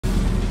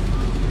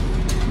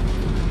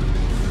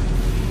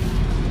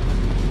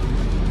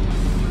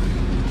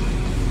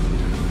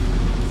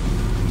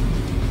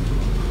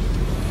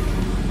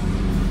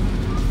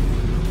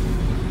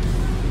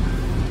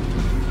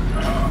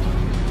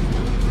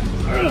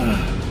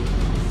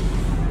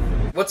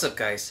What's up,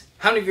 guys?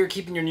 How many of you are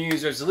keeping your New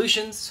Year's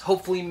resolutions?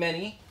 Hopefully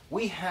many.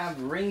 We have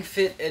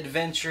Ringfit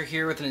Adventure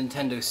here with a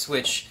Nintendo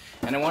Switch,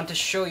 and I want to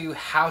show you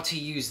how to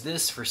use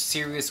this for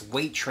serious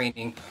weight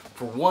training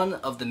for one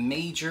of the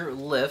major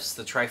lifts,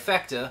 the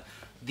trifecta,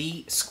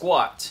 the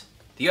squat.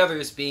 The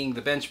others being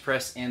the bench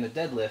press and the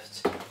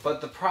deadlift.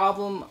 But the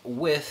problem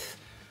with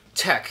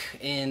tech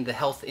in the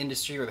health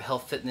industry or the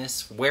health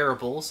fitness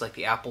wearables like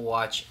the Apple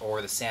Watch or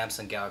the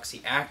Samsung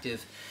Galaxy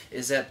Active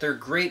is that they're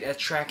great at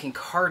tracking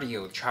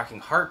cardio,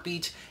 tracking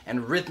heartbeat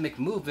and rhythmic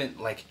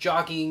movement like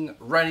jogging,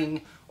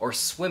 running, or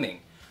swimming.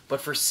 But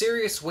for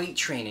serious weight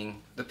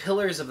training, the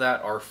pillars of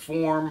that are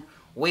form,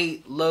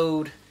 weight,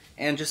 load,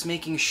 and just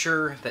making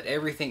sure that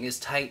everything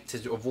is tight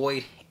to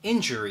avoid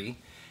injury.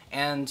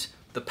 And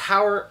the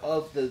power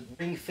of the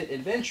Ringfit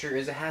Adventure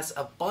is it has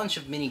a bunch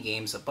of mini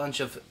games, a bunch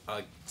of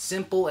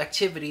simple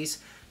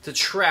activities to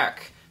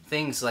track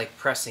things like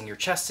pressing your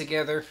chest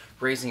together,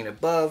 raising it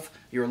above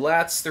your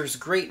lats. There's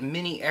great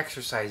mini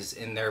exercises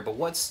in there, but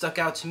what stuck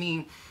out to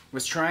me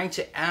was trying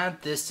to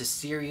add this to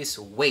serious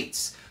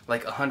weights,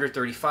 like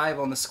 135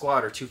 on the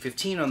squat or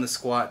 215 on the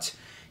squat.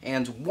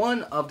 And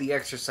one of the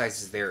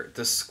exercises there,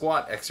 the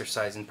squat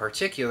exercise in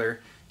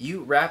particular,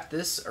 you wrap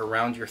this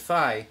around your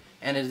thigh,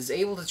 and it is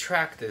able to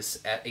track this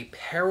at a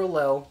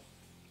parallel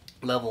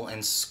level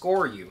and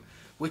score you,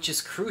 which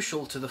is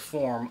crucial to the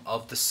form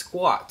of the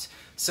squat.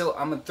 So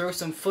I'm going to throw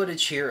some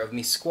footage here of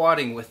me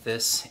squatting with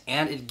this,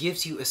 and it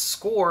gives you a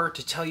score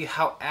to tell you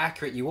how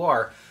accurate you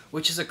are,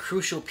 which is a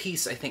crucial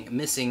piece, I think,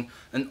 missing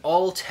in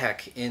all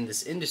tech in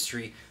this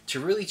industry to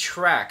really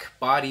track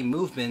body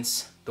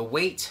movements, the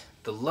weight,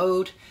 the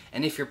load,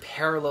 and if you're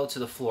parallel to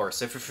the floor.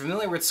 So if you're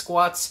familiar with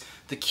squats,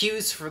 the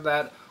cues for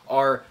that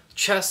are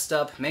chest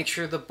up, make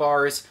sure the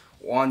bar is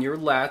on your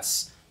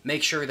lats,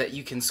 make sure that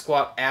you can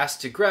squat ass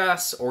to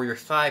grass or your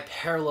thigh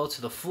parallel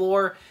to the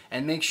floor,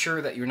 and make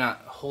sure that you're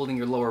not holding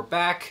your lower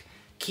back,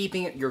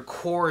 keeping your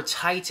core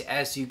tight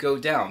as you go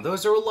down.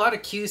 Those are a lot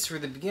of cues for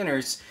the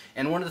beginners,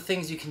 and one of the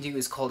things you can do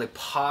is called a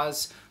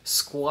pause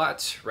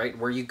squat, right,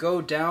 where you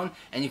go down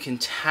and you can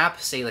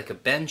tap, say, like a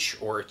bench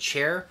or a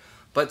chair,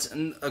 but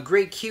a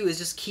great cue is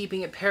just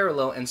keeping it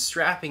parallel and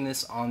strapping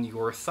this on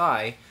your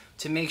thigh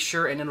to make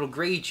sure, and it'll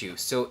grade you.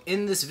 So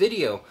in this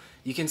video,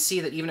 you can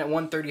see that even at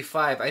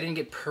 135, I didn't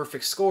get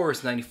perfect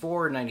scores,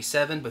 94,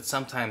 97, but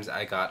sometimes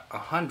I got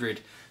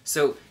 100.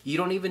 So you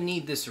don't even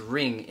need this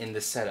ring in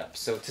the setup.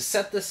 So to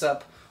set this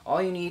up,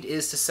 all you need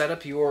is to set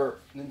up your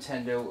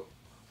Nintendo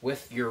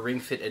with your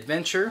Ringfit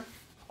Adventure.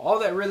 All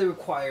that really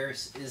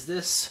requires is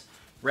this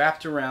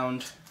wrapped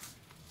around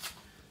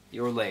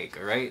your leg,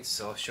 all right?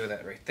 So I'll show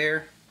that right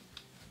there.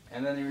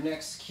 And then your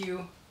next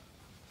cue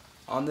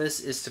on this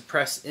is to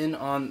press in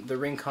on the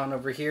Ringcon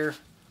over here,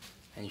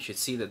 and you should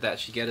see that that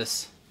should get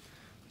us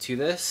to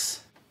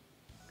this.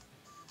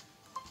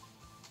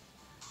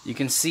 You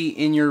can see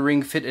in your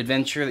Ringfit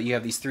Adventure that you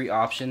have these three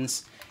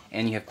options,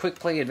 and you have Quick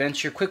Play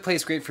Adventure. Quick Play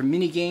is great for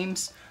mini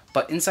games,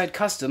 but inside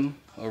Custom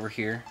over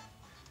here,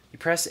 you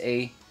press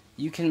A,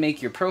 you can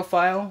make your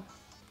profile.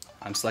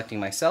 I'm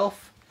selecting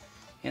myself,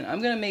 and I'm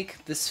gonna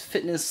make this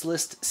fitness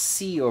list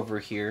C over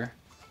here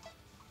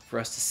for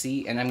us to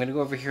see, and I'm going to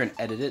go over here and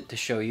edit it to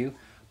show you.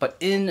 But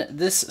in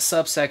this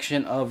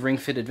subsection of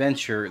Ringfit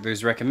Adventure,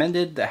 there's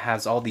recommended that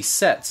has all these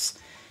sets.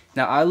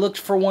 Now I looked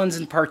for ones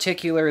in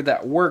particular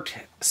that worked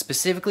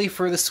specifically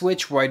for the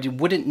Switch where I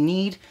wouldn't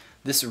need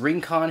this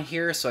Ringcon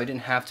here, so I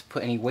didn't have to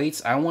put any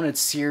weights. I wanted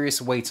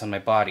serious weights on my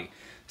body.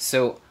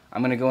 So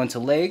I'm going to go into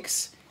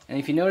legs, and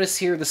if you notice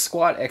here the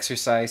squat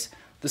exercise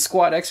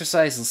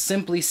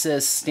simply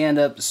says stand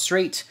up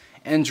straight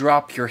and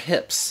drop your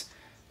hips.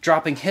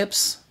 Dropping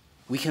hips,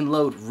 we can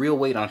load real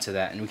weight onto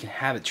that and we can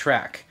have it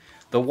track.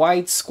 The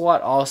wide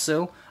squat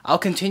also, I'll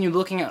continue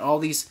looking at all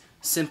these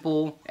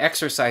simple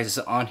exercises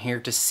on here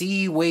to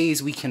see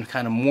ways we can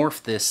kind of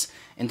morph this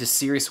into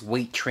serious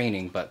weight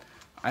training. But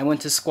I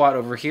went to squat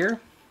over here,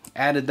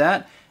 added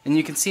that, and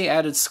you can see I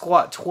added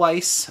squat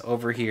twice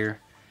over here.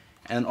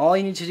 And all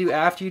you need to do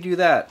after you do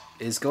that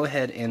is go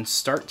ahead and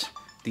start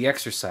the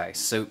exercise.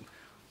 So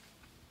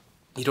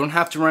you don't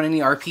have to run any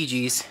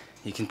RPGs.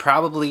 You can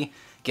probably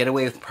get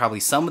away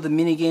with some of the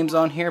mini games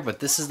on here,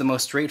 but this is the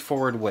most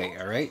straightforward way,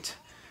 alright?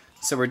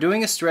 So we're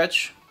doing a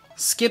stretch,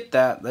 skip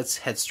that, let's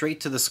head straight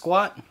to the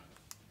squat.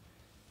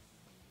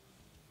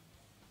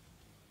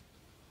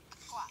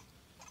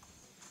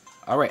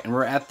 Alright, and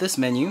we're at this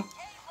menu,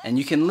 and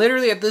you can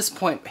literally at this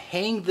point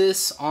hang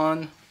this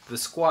on the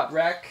squat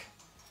rack,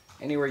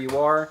 anywhere you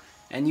are,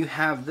 and you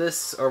have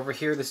this over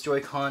here, this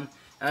Joycon,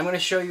 and I'm going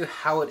to show you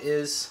how it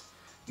is.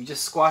 You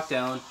just squat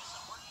down,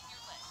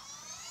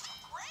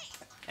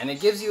 and it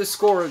gives you a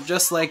score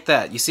just like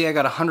that. You see I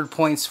got 100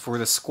 points for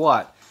the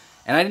squat,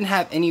 and I didn't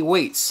have any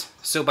weights.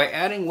 So by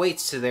adding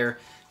weights to there,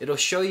 it'll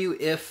show you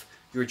if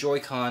your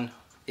Joy-Con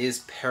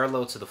is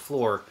parallel to the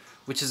floor,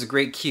 which is a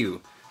great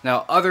cue.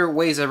 Now other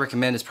ways I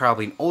recommend is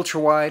probably an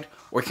ultra wide,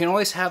 or you can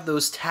always have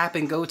those tap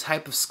and go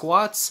type of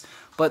squats,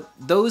 but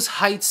those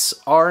heights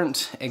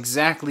aren't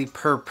exactly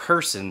per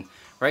person,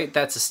 right?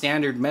 That's a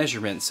standard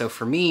measurement. So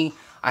for me,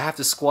 I have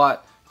to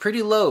squat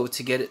pretty low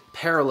to get it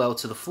parallel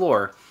to the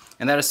floor,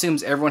 and that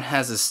assumes everyone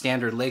has a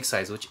standard leg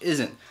size, which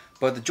isn't.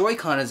 But the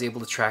Joy-Con is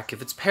able to track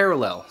if it's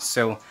parallel.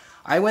 So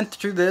I went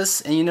through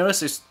this, and you notice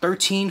there's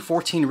 13,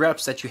 14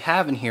 reps that you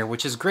have in here,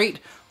 which is great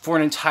for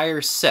an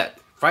entire set,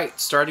 right?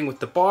 Starting with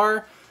the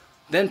bar,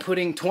 then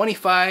putting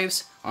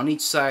 25s on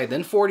each side,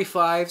 then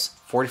 45s,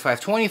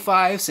 45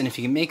 25s, and if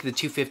you can make the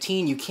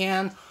 215, you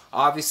can.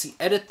 Obviously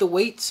edit the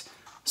weight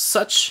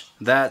such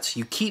that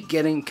you keep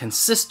getting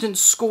consistent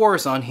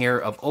scores on here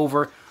of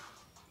over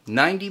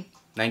 90,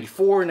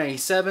 94,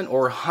 97,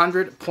 or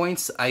 100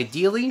 points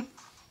ideally,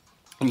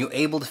 and you're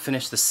able to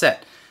finish the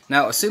set.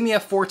 Now, assume you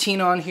have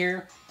 14 on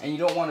here, and you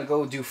don't want to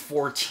go do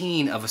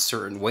 14 of a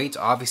certain weight.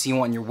 Obviously, you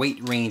want your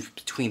weight range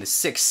between the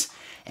 6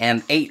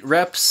 and 8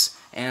 reps.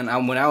 And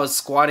when I was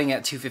squatting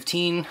at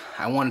 215,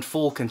 I wanted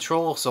full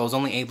control, so I was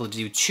only able to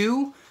do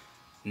 2,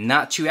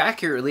 not too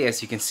accurately,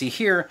 as you can see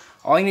here.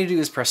 All you need to do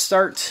is press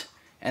start,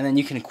 and then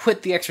you can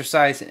quit the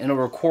exercise, and it'll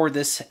record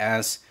this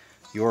as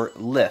your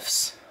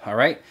lifts. All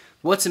right.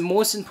 What's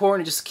most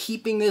important is just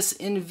keeping this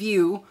in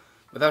view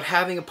without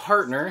having a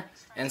partner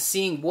and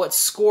seeing what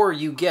score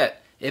you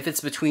get if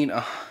it's between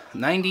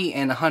 90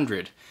 and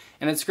 100.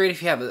 And it's great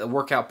if you have a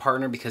workout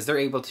partner because they're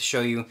able to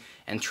show you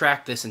and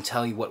track this and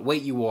tell you what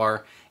weight you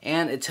are.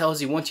 And it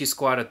tells you once you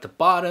squat at the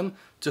bottom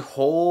to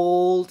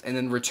hold and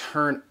then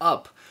return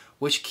up,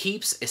 which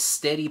keeps a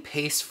steady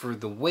pace for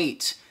the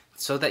weight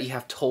so that you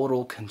have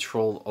total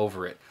control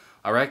over it.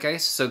 Alright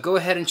guys, so go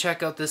ahead and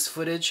check out this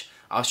footage.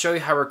 I'll show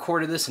you how I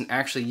recorded this and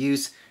actually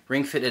use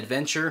Ringfit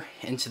Adventure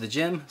into the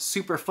gym.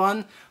 Super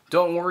fun.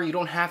 Don't worry, you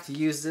don't have to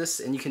use this,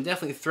 and you can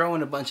definitely throw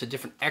in a bunch of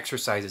different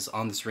exercises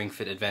on this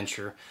Ringfit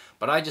Adventure.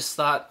 But I just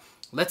thought,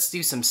 let's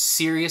do some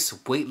serious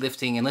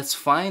weightlifting and let's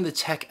find the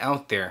tech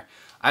out there.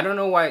 I don't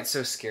know why it's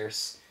so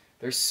scarce.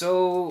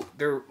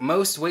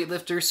 Most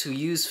weightlifters who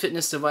use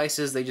fitness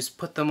devices, they just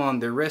put them on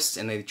their wrists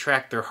and they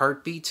track their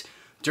heartbeat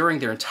during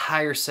their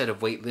entire set of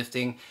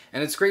weightlifting.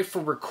 And it's great for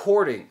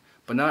recording,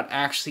 but not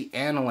actually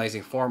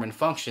analyzing form and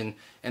function.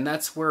 And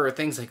that's where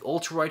things like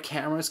ultra-wide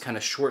cameras, kind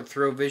of short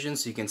throw vision,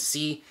 so you can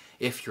see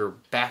if your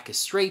back is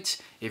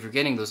straight, if you're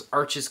getting those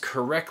arches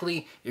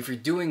correctly, if you're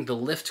doing the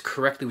lift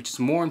correctly, which is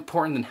more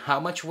important than how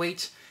much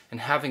weight,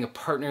 and having a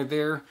partner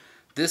there.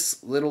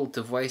 This little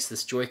device,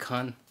 this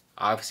Joy-Con,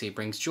 obviously it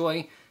brings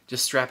joy.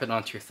 Just strap it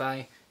onto your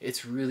thigh.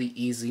 It's really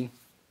easy.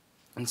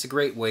 And it's a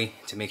great way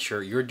to make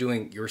sure you're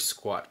doing your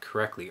squat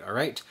correctly, all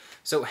right?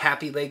 So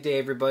happy leg day,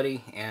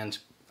 everybody, and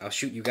I'll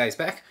shoot you guys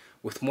back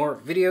with more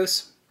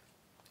videos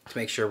to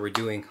make sure we're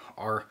doing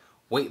our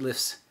weight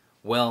lifts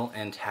well,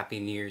 and happy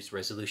New Year's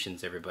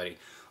resolutions, everybody.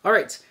 All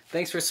right,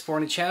 thanks for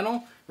supporting the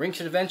channel.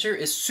 Ringfit Adventure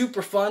is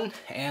super fun,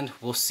 and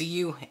we'll see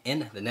you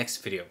in the next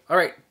video. All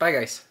right, bye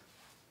guys.